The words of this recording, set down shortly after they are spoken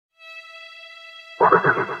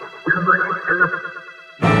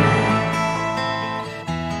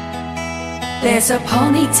There's a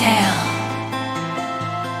ponytail.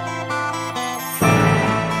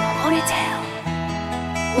 Ponytail.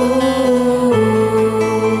 Ooh.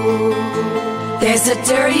 There's a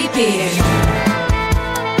dirty beard.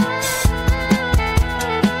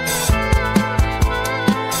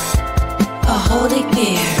 A holy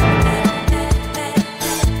beard.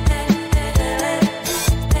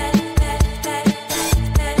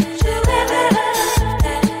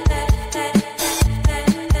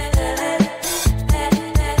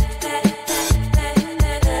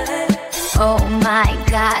 Oh my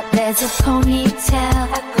God, there's a ponytail.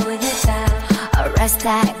 Arrest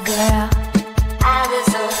that girl.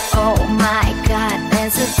 Oh my God,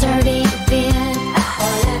 there's a dirty beard.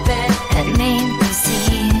 Her name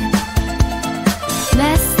Rosine.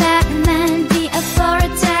 Let that man be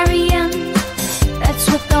authoritarian. That's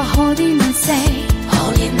what the holy men say.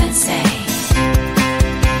 Holy men say.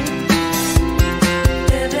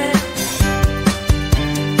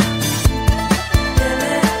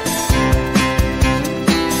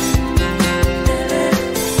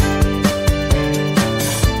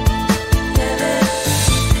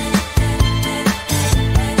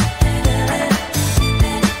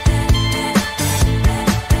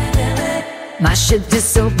 Masha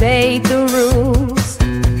disobeyed the rules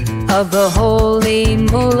of the holy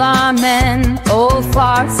mullah men. Old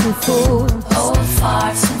farts and fools, Old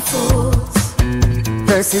farts and fools.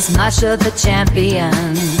 versus Masha the champion.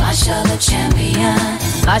 Masha the champion.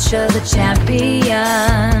 Masha the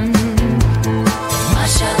champion.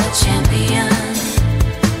 Masha the champion.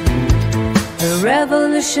 The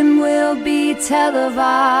revolution will be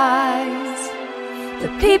televised. The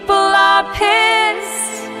people are pissed.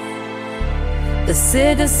 The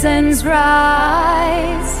citizens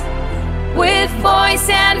rise with voice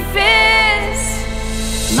and fist.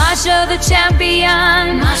 Masha the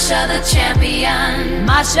champion. Masha the champion.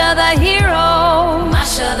 Masha the hero.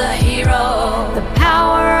 Masha the hero. The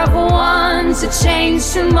power of one to change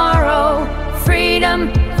tomorrow.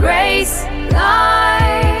 Freedom, grace,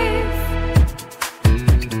 life.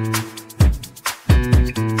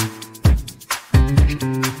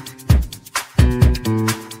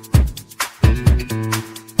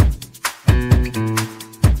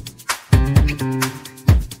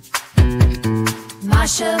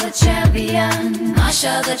 Masha the champion.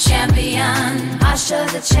 Masha the champion. Masha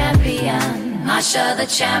the champion. Masha the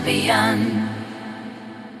champion.